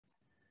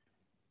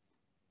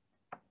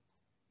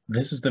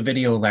This is the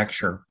video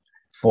lecture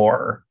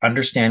for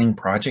Understanding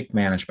Project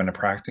Management, a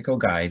Practical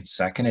Guide,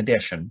 second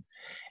edition.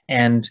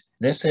 And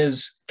this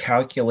is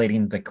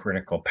calculating the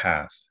critical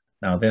path.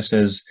 Now, this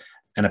is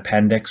an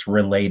appendix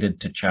related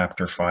to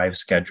Chapter 5,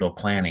 Schedule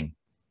Planning.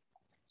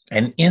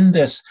 And in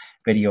this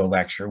video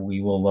lecture,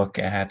 we will look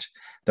at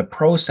the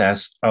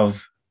process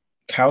of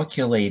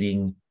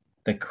calculating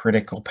the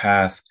critical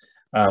path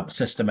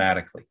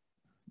systematically.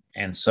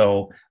 And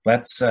so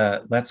let's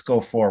go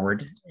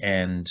forward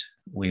and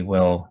we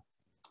will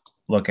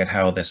look at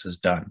how this is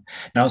done.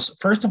 Now,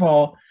 first of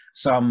all,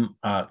 some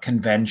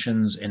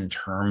conventions in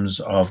terms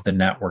of the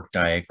network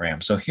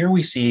diagram. So here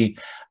we see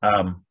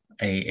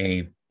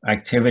a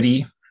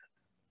activity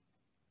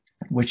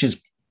which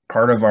is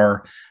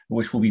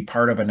which will be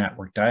part of a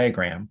network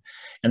diagram.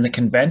 And the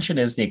convention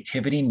is the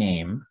activity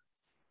name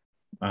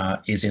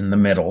is in the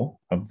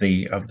middle of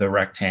the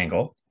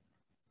rectangle.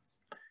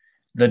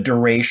 The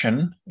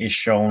duration is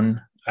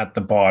shown at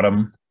the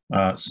bottom,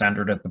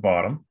 centered at the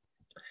bottom.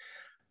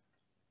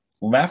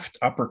 Left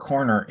upper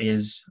corner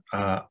is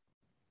a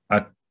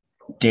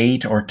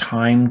date or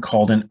time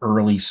called an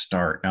early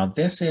start. Now,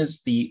 this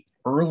is the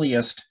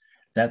earliest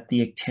that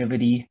the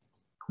activity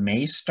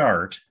may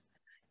start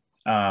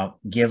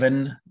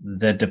given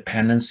the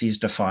dependencies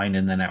defined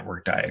in the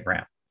network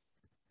diagram.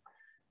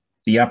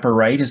 The upper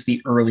right is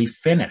the early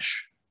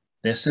finish.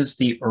 This is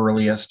the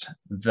earliest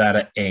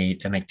that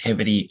an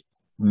activity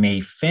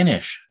may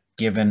finish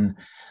given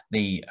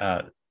the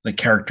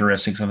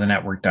characteristics of the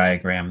network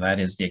diagram, that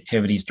is the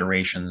activities,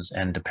 durations,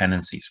 and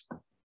dependencies.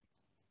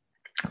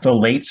 The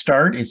late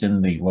start is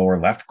in the lower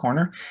left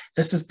corner.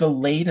 This is the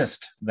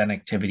latest that an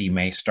activity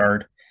may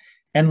start,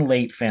 and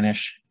late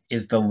finish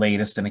is the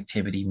latest an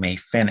activity may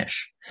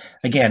finish.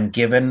 Again,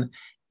 given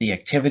the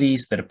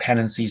activities, the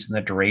dependencies, and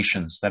the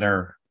durations that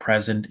are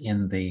present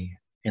in the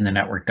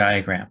network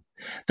diagram.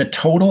 The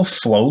total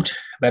float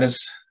that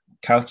is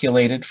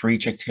calculated for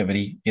each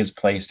activity is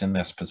placed in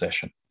this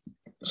position.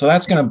 So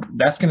that's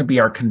gonna be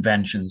our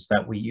conventions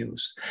that we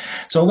use.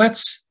 So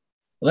let's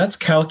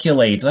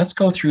calculate. Let's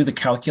go through the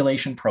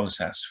calculation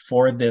process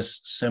for this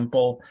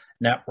simple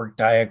network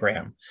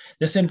diagram.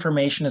 This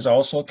information is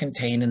also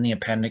contained in the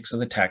appendix of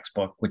the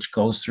textbook, which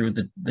goes through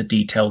the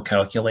detailed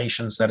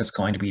calculations that is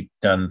going to be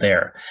done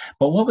there.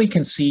 But what we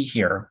can see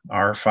here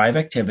are 5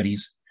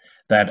 activities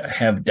that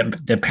have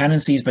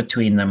dependencies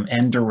between them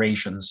and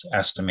durations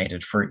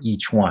estimated for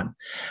each one.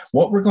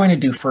 What we're going to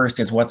do first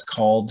is what's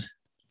called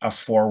a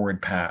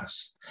forward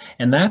pass.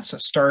 And that's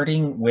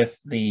starting with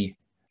the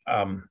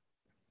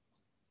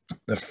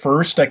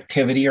first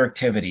activity or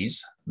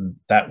activities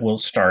that will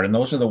start, and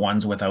those are the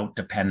ones without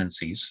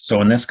dependencies.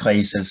 So in this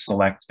case is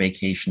select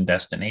vacation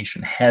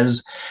destination,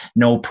 has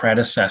no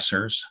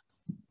predecessors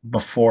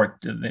before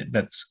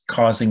that's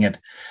causing it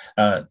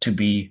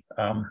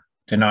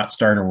to not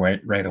start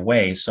right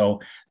away.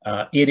 So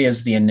it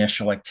is the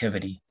initial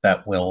activity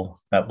that will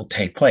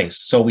take place.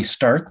 So we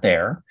start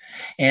there.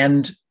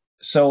 And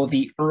so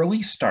the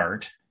early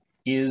start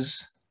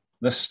is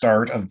the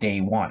start of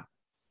day 1.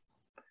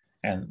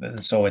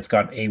 And so it's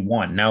got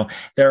A1. Now,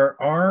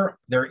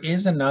 there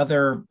is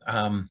another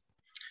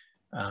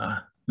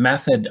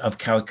method of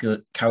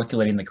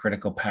calculating the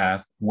critical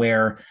path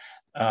where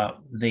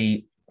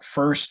the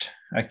first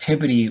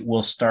activity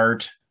will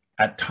start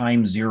at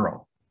time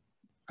 0.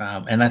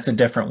 And that's a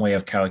different way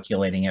of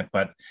calculating it,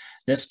 but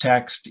this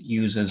text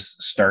uses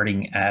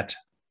starting at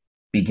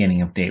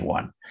beginning of day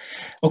 1.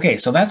 Okay,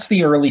 so that's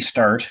the early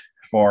start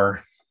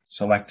for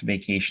select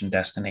vacation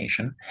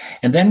destination.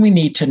 And then we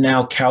need to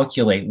now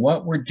calculate.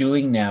 What we're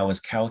doing now is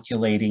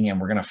calculating,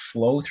 and we're going to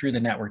flow through the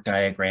network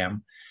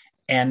diagram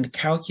and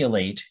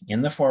calculate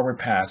in the forward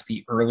pass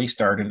the early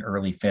start and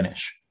early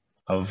finish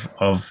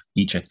of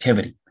each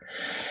activity.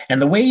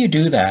 And the way you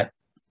do that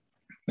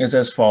is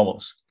as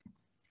follows.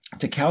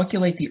 To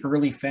calculate the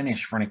early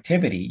finish for an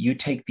activity, you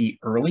take the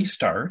early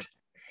start,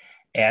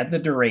 add the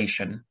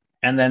duration,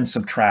 and then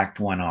subtract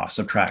 1 off,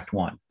 subtract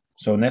 1.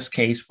 So in this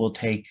case, we'll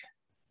take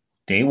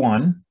day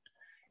 1,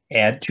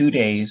 add 2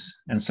 days,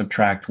 and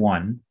subtract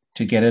 1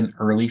 to get an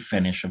early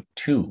finish of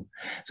 2.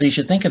 So you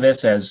should think of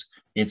this as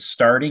it's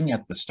starting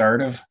at the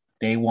start of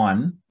day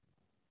 1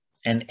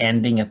 and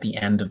ending at the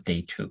end of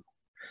day 2.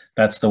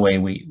 That's the way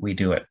we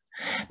do it.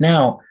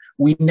 Now,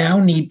 we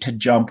need to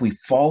jump. We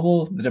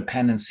follow the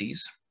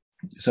dependencies.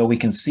 So we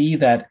can see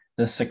that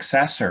the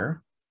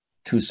successor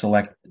to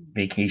select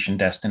vacation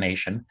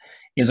destination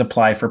is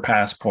apply for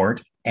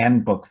passport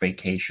and book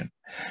vacation.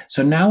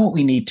 So now what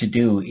we need to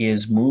do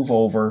is move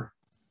over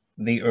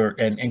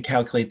and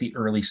calculate the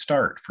early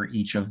start for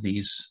each of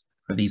these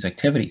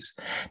activities.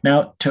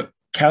 Now, to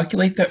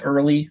calculate the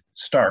early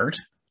start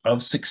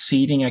of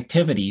succeeding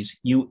activities,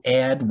 you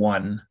add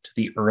 1 to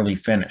the early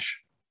finish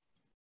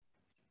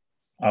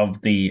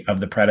of the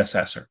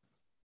predecessor.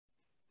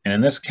 And in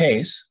this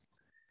case,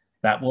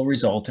 that will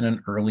result in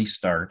an early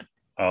start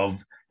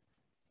of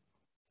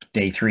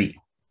day 3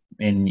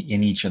 in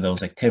each of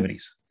those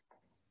activities.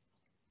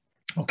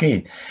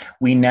 Okay,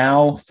 we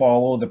now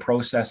follow the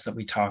process that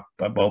we talked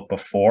about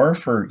before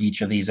for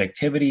each of these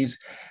activities.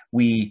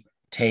 We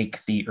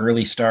take the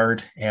early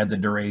start, add the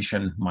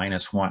duration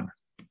 -1.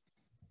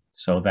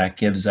 So that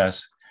gives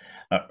us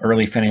an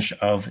early finish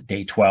of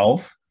day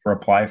 12 for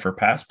apply for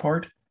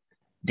passport,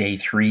 day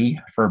 3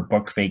 for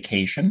book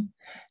vacation.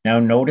 Now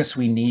notice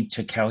we need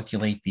to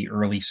calculate the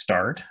early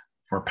start.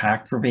 For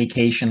pack for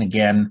vacation,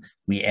 again,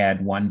 we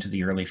add 1 to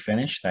the early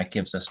finish. That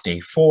gives us day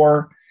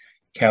 4.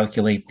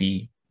 Calculate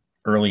the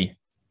early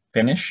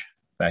finish.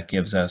 That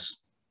gives us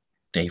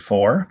day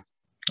 4.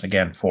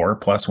 Again, 4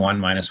 plus 1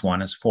 minus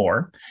 1 is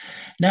 4.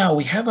 Now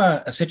we have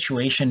a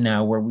situation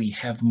now where we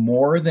have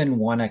more than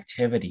one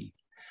activity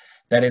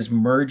that is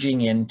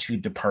merging into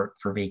depart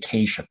for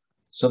vacation.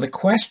 So the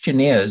question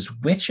is,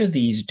 which of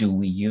these do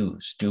we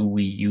use? Do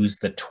we use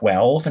the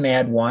 12 and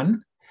add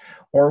 1?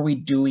 Or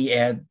do we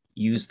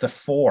use the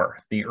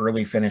 4, the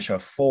early finish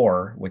of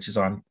 4, which is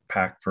on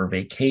pack for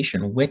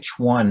vacation? Which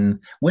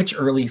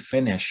early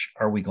finish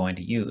are we going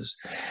to use?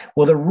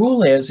 Well, the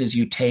rule is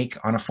you take,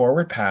 on a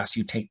forward pass,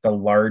 you take the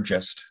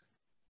largest,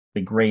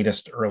 the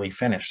greatest early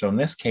finish. So in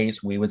this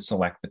case, we would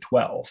select the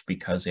 12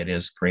 because it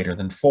is greater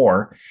than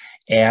 4,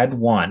 add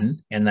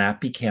 1, and that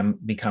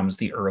becomes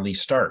the early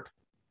start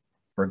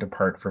for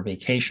depart for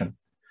vacation.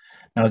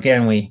 Now,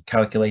 again, we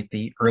calculate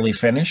the early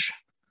finish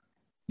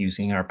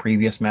using our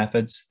previous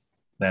methods.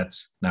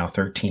 That's now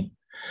 13.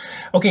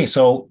 Okay,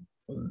 so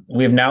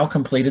we've now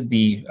completed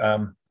the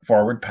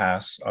forward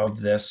pass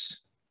of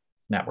this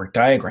network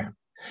diagram.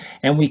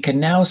 And we can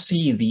now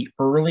see the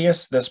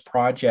earliest this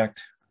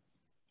project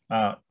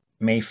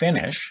may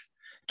finish,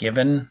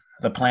 given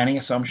the planning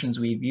assumptions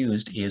we've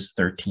used, is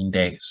 13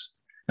 days.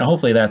 Now,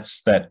 hopefully that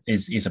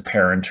is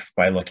apparent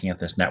by looking at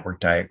this network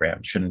diagram.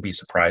 It shouldn't be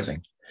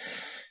surprising.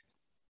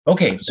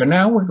 Okay, so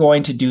now we're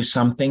going to do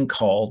something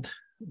called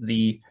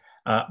the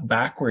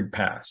backward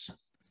pass.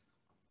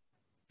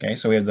 Okay,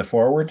 so we have the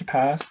forward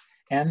pass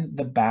and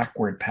the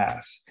backward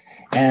pass.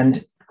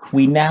 And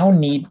we now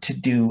need to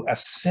do a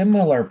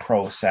similar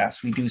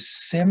process. We do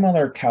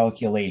similar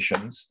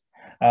calculations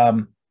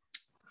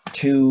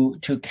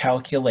to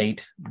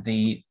calculate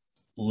the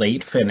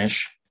late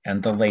finish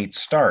and the late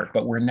start.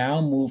 But we're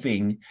now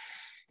moving,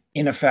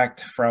 in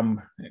effect,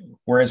 from,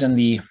 whereas in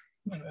the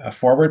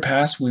forward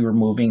pass, we were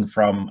moving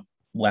from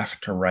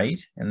left to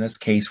right. In this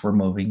case, we're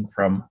moving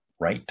from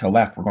right to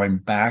left. We're going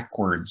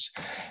backwards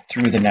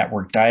through the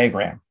network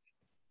diagram.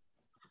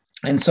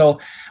 And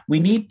so we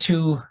need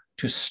to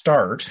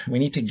start, we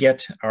need to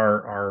get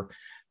our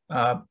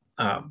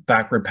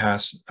backward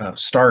pass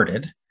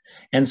started.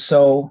 And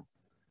so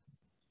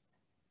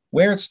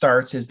where it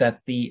starts is that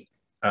the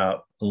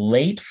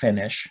late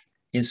finish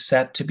is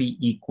set to be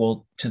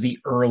equal to the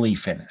early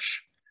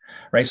finish,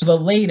 right? So the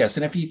latest,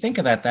 and if you think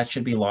of that, that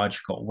should be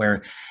logical,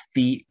 where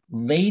the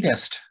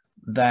latest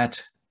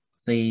that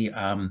the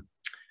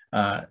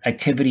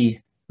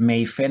activity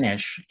may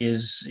finish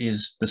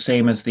is the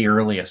same as the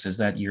earliest, is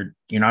that you're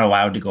not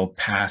allowed to go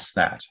past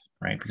that,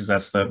 right? Because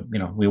that's the,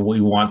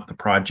 we want the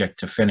project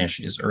to finish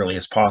as early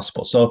as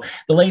possible. So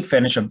the late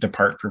finish of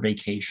depart for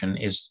vacation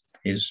is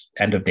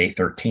end of day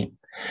 13.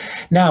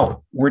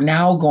 Now, we're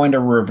now going to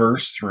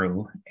reverse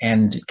through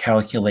and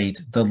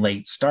calculate the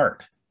late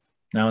start.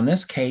 Now, in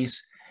this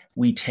case,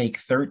 we take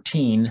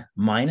 13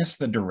 minus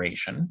the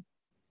duration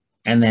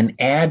and then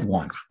add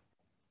 1.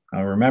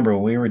 Now, remember,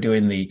 when we were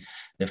doing the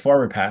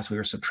forward pass, we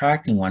were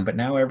subtracting 1, but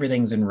now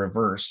everything's in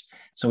reverse.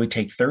 So we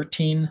take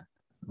 13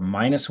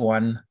 minus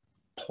 1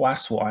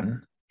 plus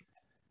 1,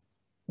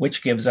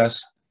 which gives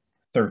us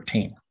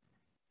 13.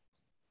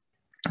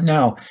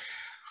 Now,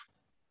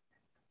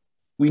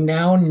 we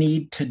now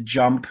need to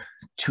jump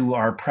to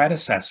our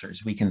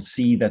predecessors. We can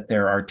see that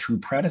there are 2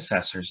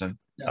 predecessors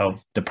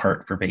of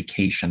depart for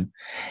vacation.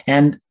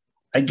 And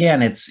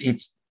again,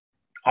 it's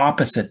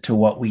opposite to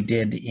what we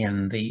did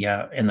in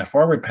the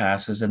forward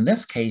passes. In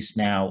this case,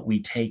 now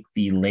we take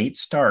the late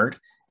start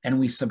and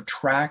we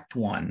subtract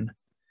 1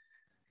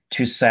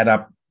 to set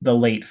up the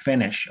late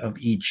finish of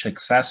each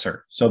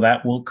successor. So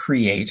that will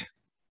create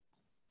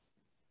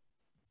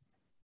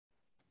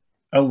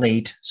a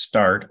late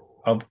start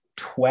of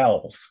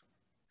 12,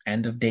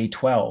 end of day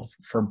 12,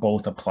 for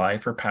both apply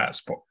for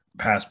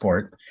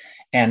passport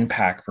and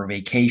pack for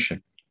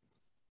vacation.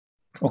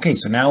 Okay,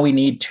 so now we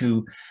need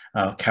to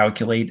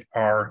calculate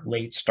our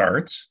late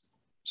starts.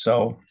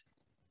 So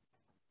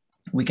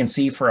we can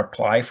see for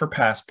apply for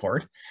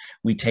passport,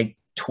 we take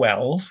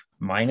 12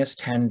 minus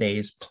 10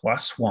 days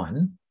plus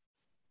 1.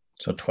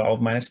 So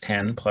 12 minus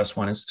 10 plus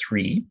 1 is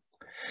 3.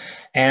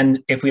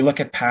 And if we look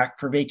at pack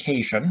for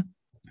vacation,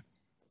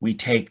 we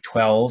take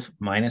 12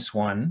 minus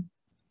 1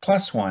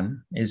 plus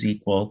 1 is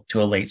equal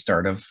to a late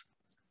start of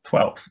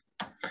 12.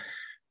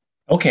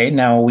 Okay,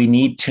 now we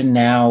need to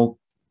now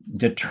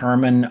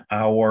determine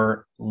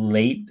our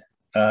late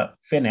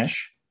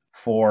finish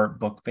for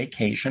book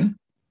vacation.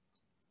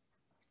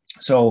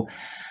 So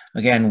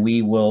again,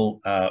 we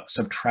will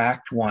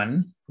subtract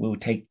 1. We will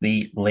take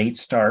the late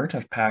start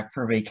of pack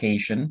for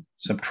vacation,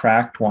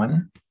 subtract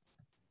 1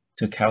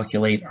 to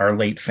calculate our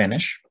late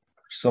finish.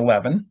 which is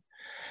 11.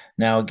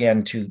 Now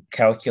again, to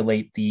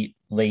calculate the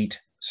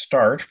late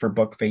start for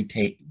book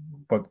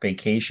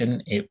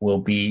vacation, it will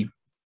be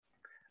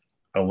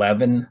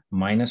 11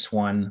 minus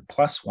 1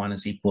 plus 1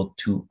 is equal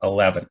to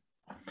 11.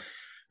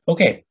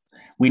 Okay,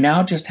 we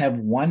now just have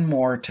one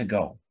more to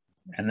go.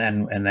 And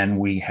then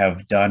we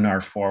have done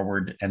our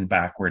forward and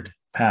backward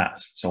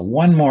pass. So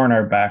one more in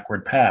our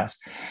backward pass,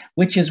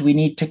 which is we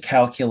need to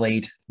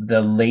calculate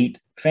the late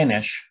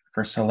finish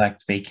for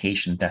select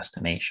vacation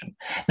destination.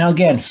 Now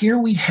again, here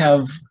we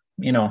have,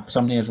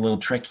 something that's a little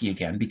tricky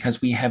again,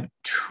 because we have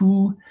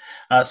two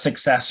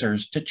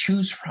successors to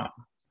choose from.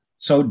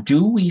 So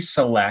do we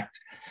select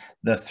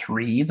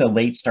the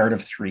late start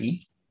of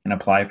 3 and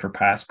apply for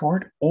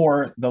passport,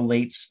 or the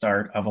late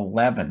start of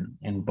 11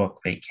 in book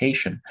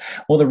vacation?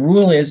 Well, the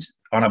rule is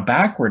on a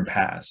backward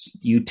pass,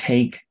 you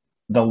take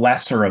the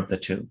lesser of the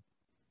two.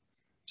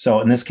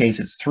 So in this case,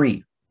 it's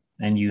 3,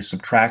 and you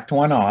subtract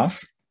 1 off,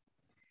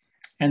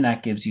 and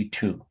that gives you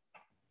 2.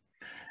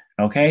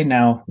 Okay,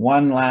 now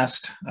one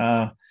last,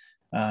 to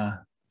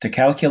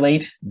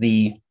calculate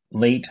the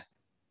late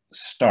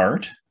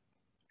start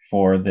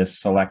for this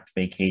select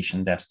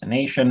vacation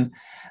destination,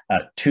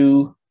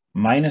 2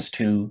 minus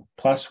 2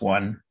 plus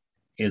 1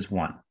 is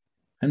 1.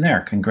 And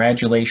there,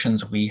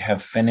 congratulations, we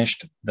have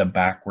finished the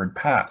backward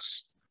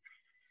pass.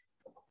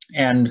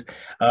 And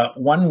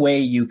one way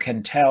you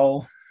can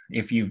tell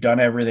if you've done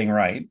everything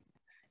right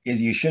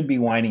is you should be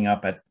winding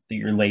up at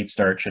your late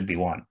start should be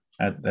 1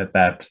 at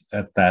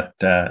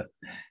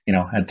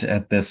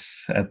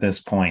this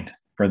point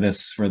for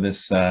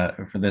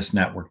this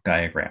network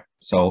diagram.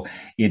 So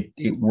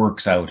it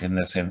works out in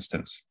this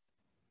instance.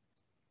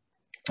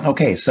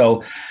 Okay,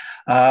 so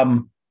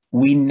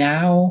we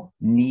now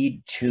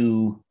need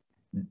to,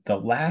 the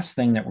last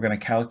thing that we're going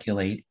to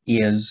calculate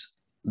is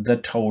the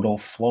total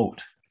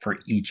float for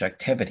each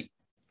activity.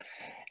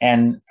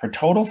 And for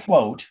total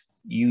float,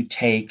 you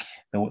take,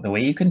 the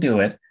way you can do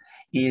it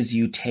is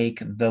you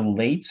take the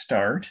late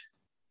start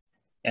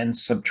and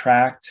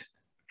subtract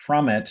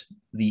from it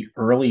the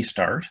early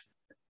start,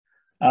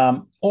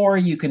 or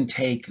you can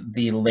take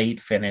the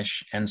late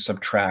finish and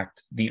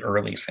subtract the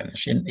early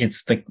finish. And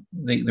it's the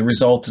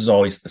result is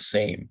always the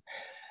same.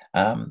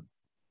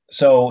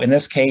 So in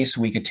this case,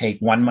 we could take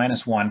 1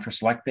 minus 1 for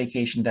select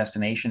vacation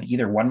destination,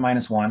 either 1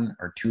 minus 1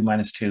 or 2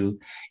 minus 2.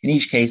 In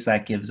each case,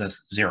 that gives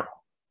us 0.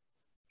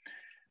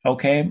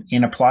 Okay,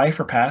 in apply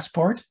for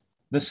passport,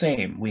 the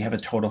same. We have a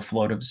total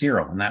float of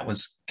 0, and that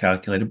was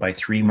calculated by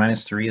 3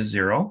 minus 3 is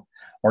 0,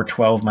 or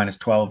 12 minus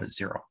 12 is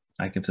 0.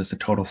 That gives us a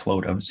total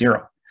float of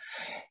 0.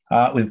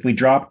 If we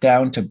drop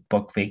down to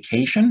book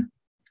vacation,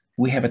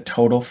 we have a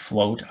total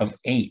float of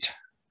 8,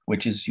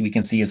 which is, we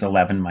can see is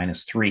 11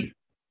 minus 3.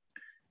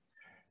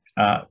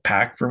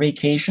 Pack for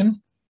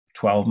vacation,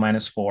 12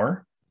 minus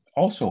 4,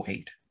 also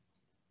 8.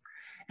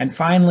 And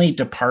finally,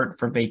 depart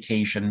for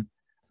vacation,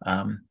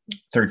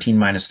 13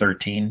 minus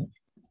 13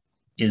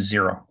 is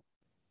 0.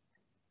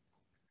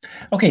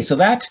 Okay, so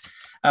that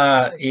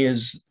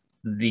is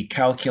the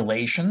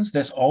calculations.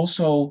 This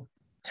also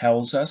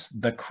tells us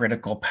the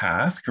critical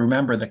path.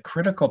 Remember, the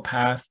critical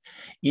path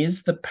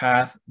is the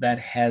path that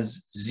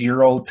has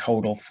 0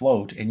 total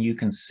float, and you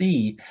can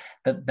see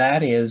that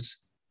that is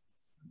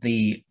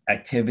the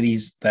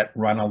activities that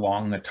run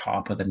along the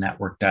top of the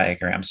network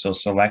diagram. So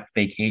select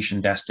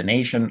vacation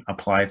destination,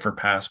 apply for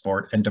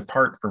passport, and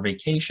depart for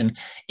vacation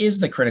is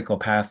the critical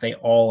path. They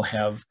all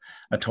have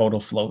a total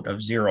float of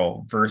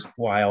 0,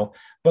 while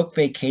book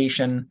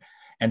vacation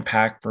and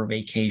pack for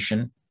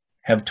vacation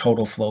have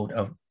total float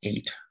of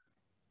 8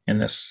 in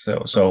this.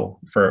 So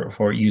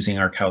for using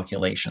our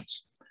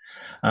calculations.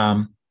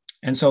 And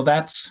so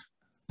that's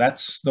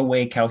the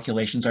way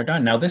calculations are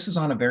done. Now, this is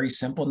on a very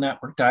simple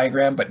network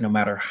diagram, but no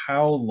matter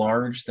how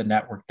large the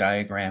network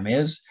diagram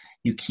is,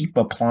 you keep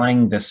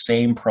applying the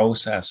same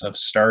process of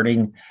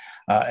starting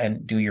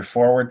and do your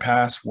forward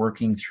pass,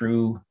 working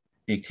through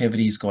the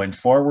activities going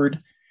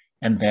forward,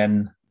 and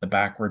then the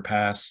backward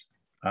pass,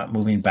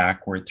 moving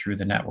backward through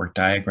the network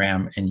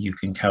diagram, and you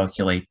can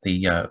calculate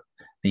the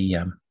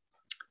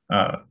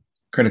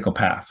critical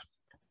path.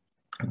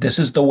 This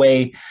is the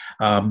way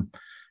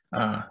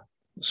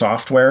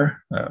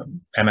software,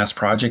 MS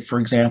Project, for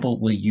example,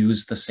 will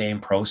use the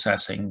same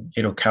processing.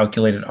 It'll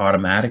calculate it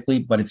automatically,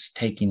 but it's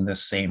taking the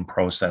same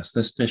process.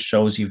 This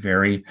shows you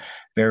very,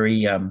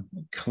 very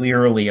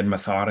clearly and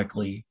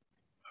methodically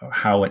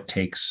how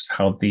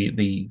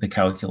the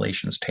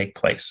calculations take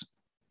place.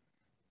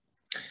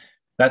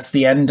 That's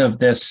the end of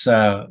this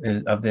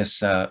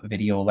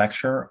video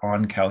lecture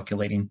on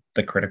calculating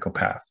the critical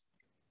path.